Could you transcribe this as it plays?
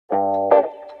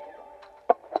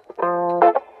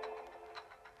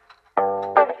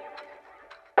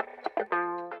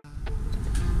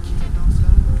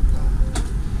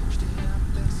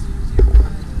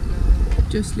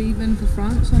Just leaving for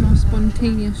France on our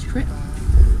spontaneous trip.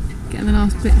 Getting the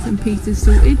last bits and pieces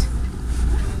sorted.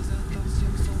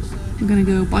 We're gonna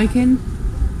go biking,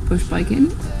 push biking,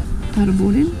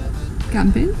 paddleboarding,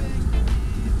 camping.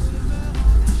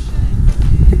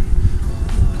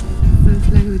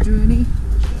 First leg of the journey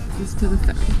is to the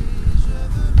ferry.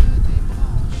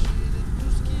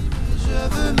 Je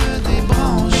veux me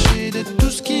débrancher de tout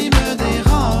ce qui me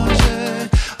dérange.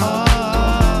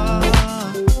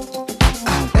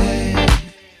 Hey,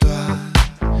 toi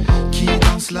qui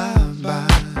danses là-bas,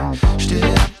 je t'ai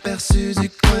aperçu du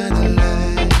coin de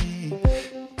l'œil.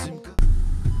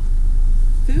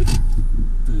 Food?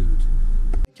 Food.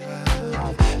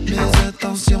 Mes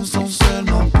intentions sont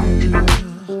seulement pures.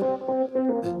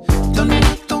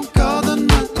 Donne-moi ton corps,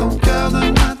 donne-moi ton cœur,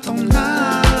 donne-moi ton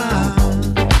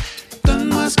âme.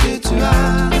 Donne-moi ce que tu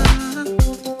as.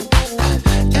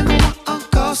 Aime-moi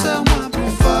encore, serre-moi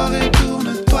plus fort et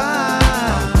tourne-toi.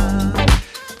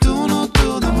 Tourne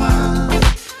autour de moi.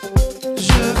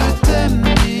 Je veux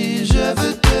t'aimer, je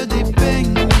veux te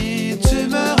dépeigner. Tu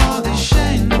me rends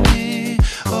déchaîné.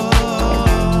 Oh,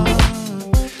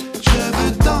 je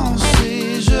veux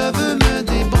danser, je veux me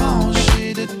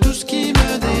débrancher de tout ce qui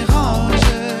me dérange.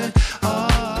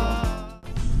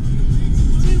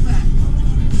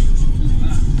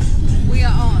 We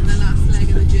are on the last leg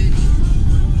of the journey.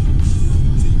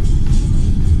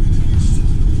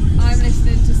 I'm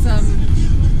listening to some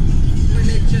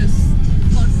religious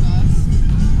podcast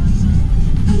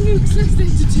and Luke's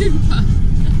listening to Tupac.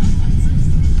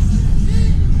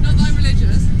 Not that I'm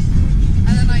religious.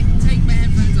 And then I take my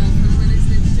headphones off and we're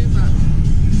listening to Tupac.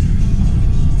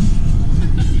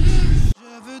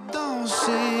 Je veux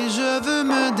danser, je veux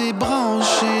me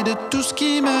débrancher de tout ce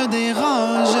qui me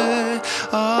dérange.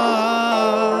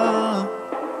 Ah.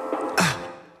 Ah.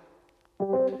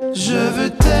 Je veux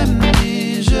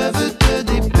t'aimer, je veux te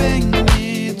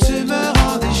dépeigner. Tu me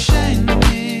rends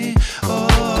déchaîné. Oh,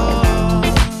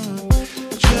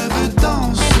 je veux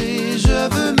danser, je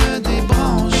veux me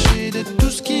débrancher de tout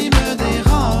ce qui me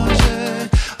dérange.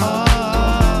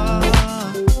 Ah.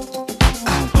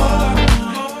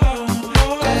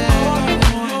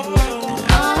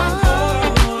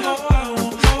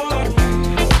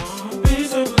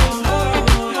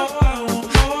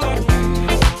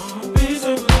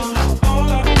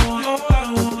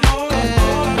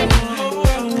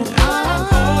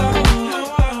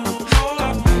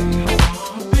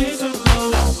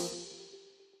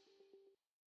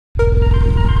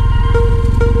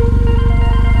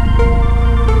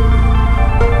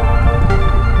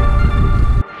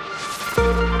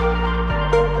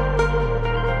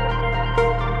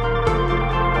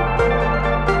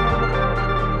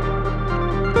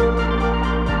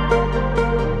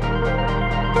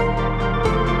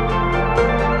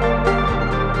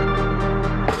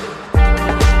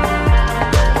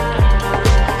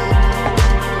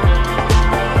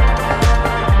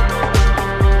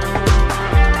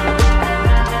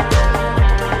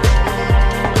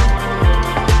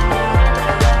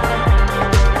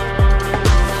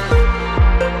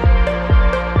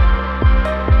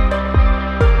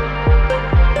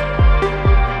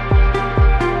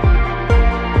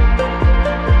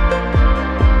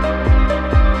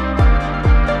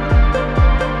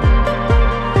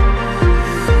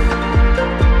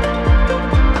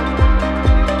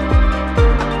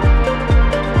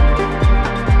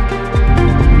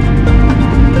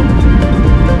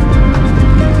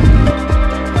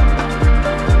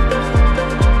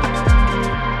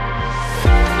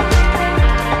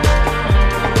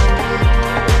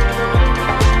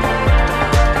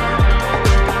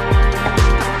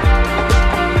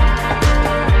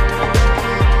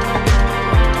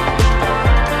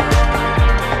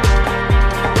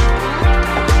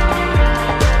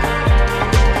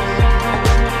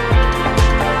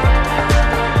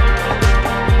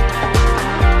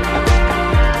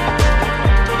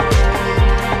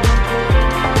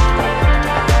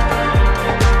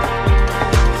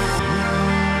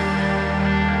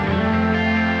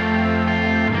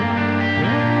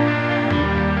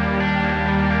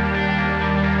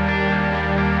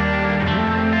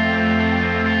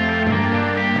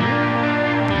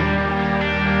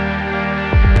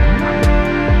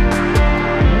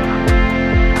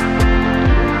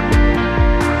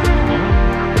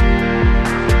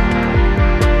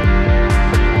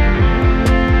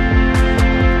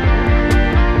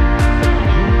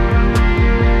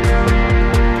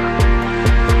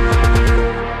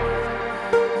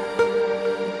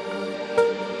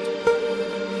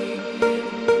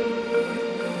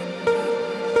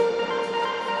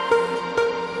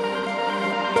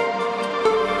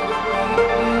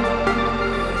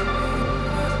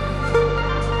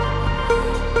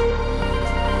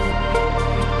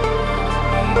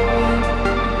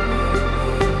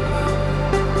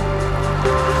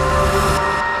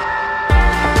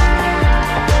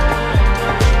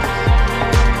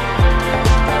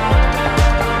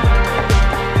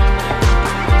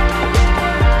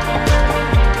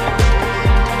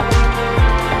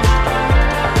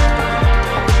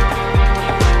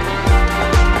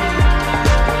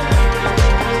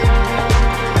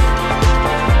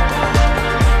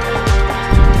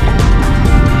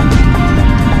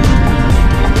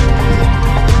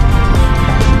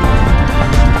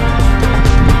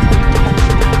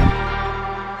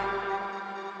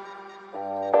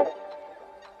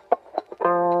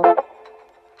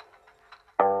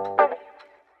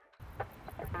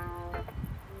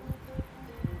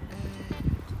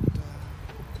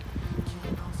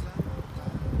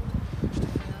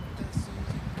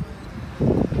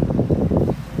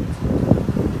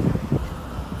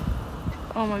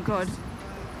 Oh my god.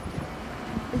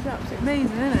 It's absolutely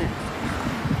amazing, isn't it?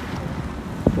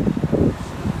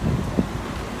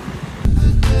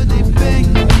 Des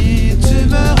peignes, tu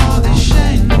me rends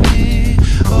déchaîné.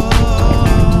 Oh,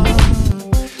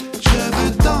 je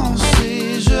veux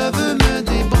danser, je veux me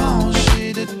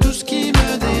débrancher de tout ce qui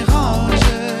me dérange.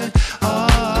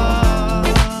 Oh,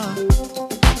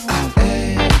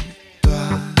 hey,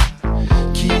 toi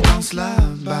qui danses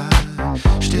là-bas,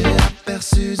 je t'ai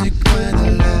aperçu du coin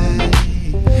de l'œil.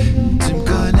 Tu me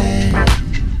connais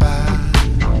pas,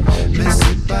 mais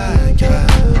c'est pas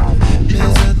grave.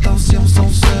 Mes intentions sont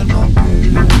seulement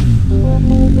pures.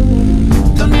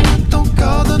 Donne-moi ton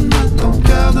corps, donne-moi ton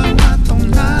cœur, donne-moi ton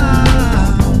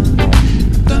âme.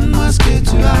 Donne-moi ce que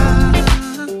tu as.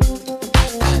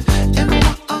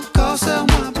 Aime-moi encore,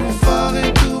 serre-moi plus fort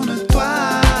et tourne-toi.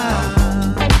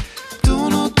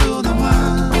 Tourne autour de moi.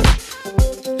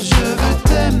 Je veux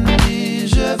t'aimer,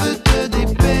 je veux te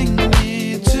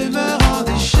dépeigner. Tu me rends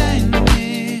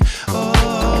déchaîné. Oh,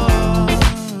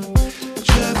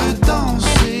 je veux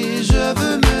danser, je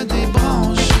veux me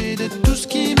débrancher de tout ce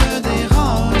qui me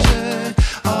dérange.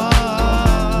 Oh,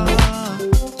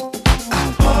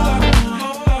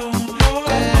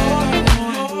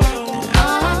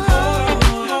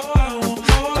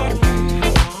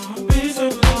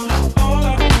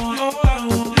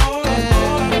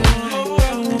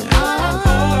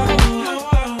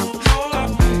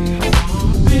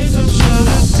 je veux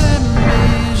t'aimer, je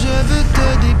veux te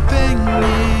dépeigner.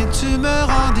 Tu me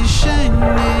rends déchaîné.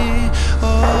 Oh,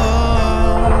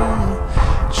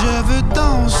 je veux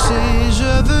danser,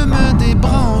 je veux me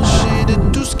débrancher de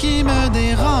tout ce qui me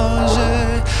dérange. Oh,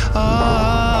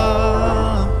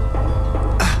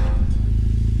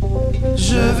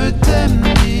 je veux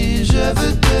t'aimer, je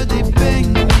veux te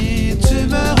dépeigner. Tu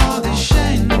me rends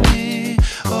déchaîné.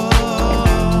 Oh,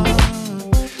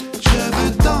 je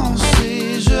veux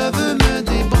danser, je veux me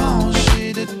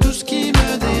débrancher de tout ce qui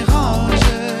me dérange.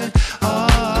 Oh,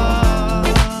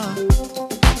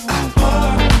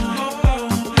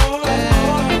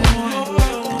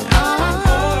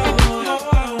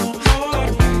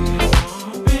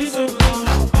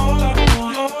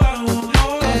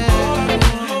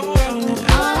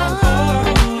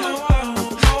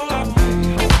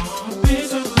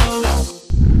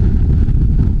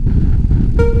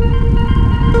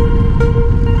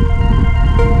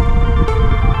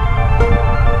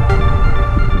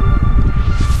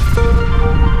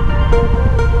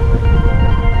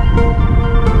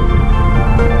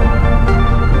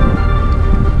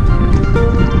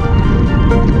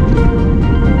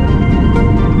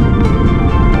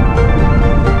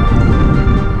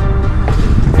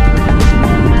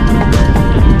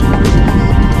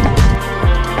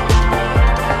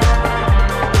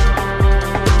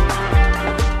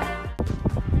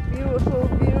 beautiful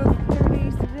view of the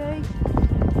Pyrenees today.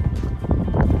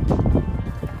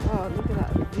 Oh, look at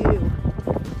that view.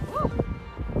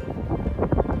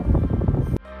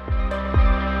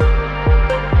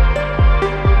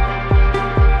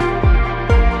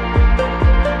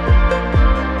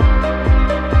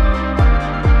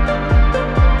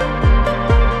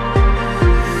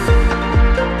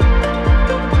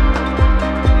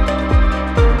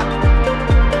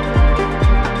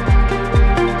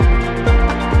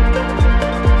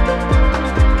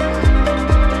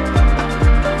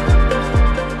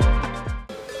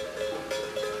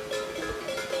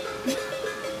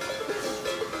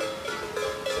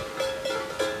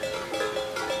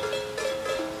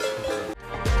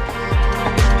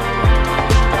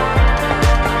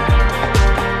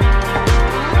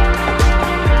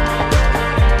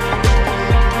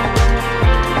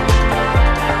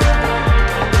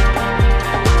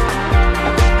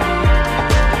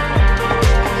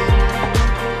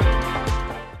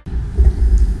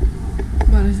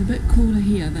 Well, it's a bit cooler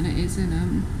here than it is in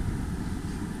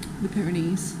the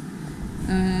Pyrenees.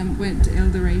 Went to Ile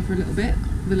de Ré for a little bit,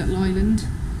 the little island.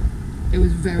 It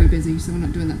was very busy, so we're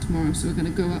not doing that tomorrow. So we're going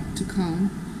to go up to Caen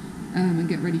and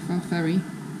get ready for our ferry.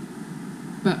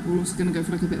 But we're also going to go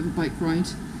for like a bit of a bike ride.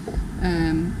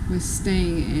 We're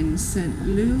staying in Saint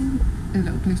Lou, a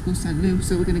little place called Saint Lou,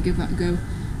 so we're going to give that a go.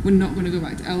 We're not going to go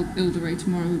back to Ile de Ré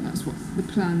tomorrow. That's what the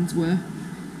plans were.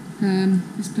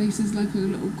 This place is like a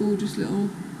little gorgeous little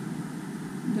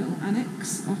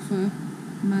annex off a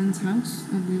man's house,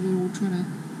 and we were all trying to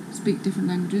speak different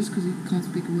languages because we can't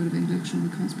speak a word of English and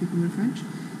we can't speak a word of French,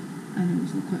 and it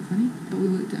was all quite funny, but we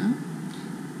worked it out.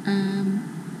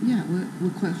 Yeah, we're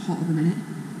quite hot at the minute.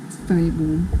 It's very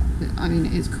warm. I mean,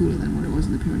 it is cooler than what it was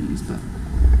in the Pyrenees, but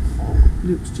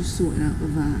Luke's just sorting out the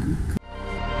van.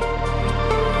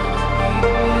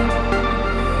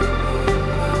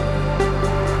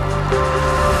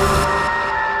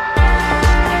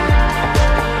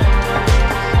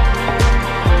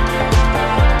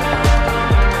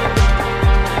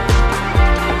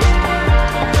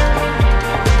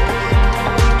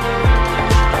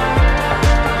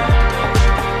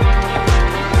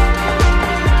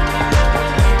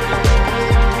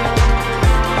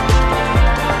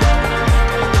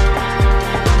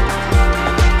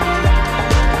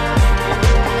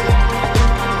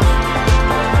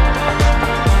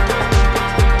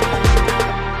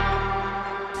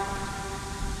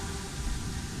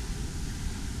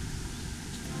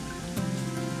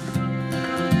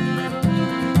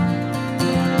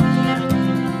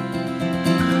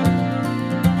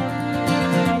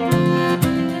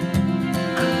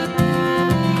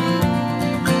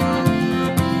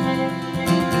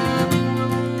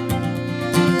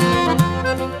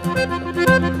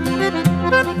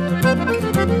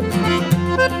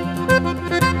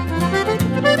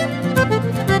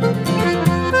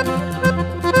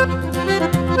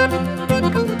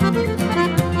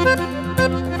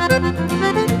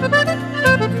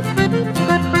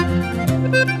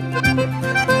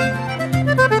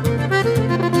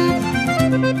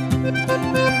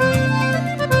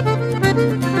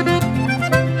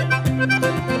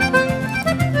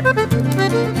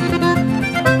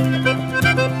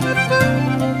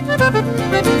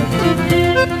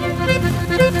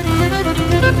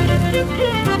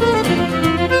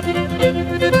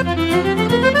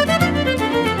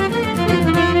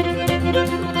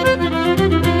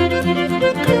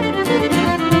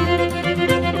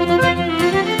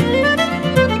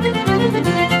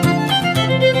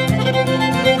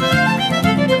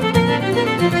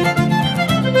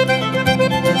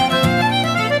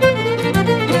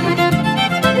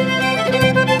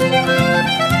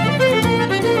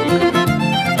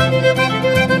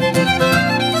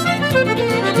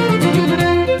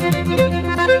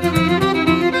 Thank you.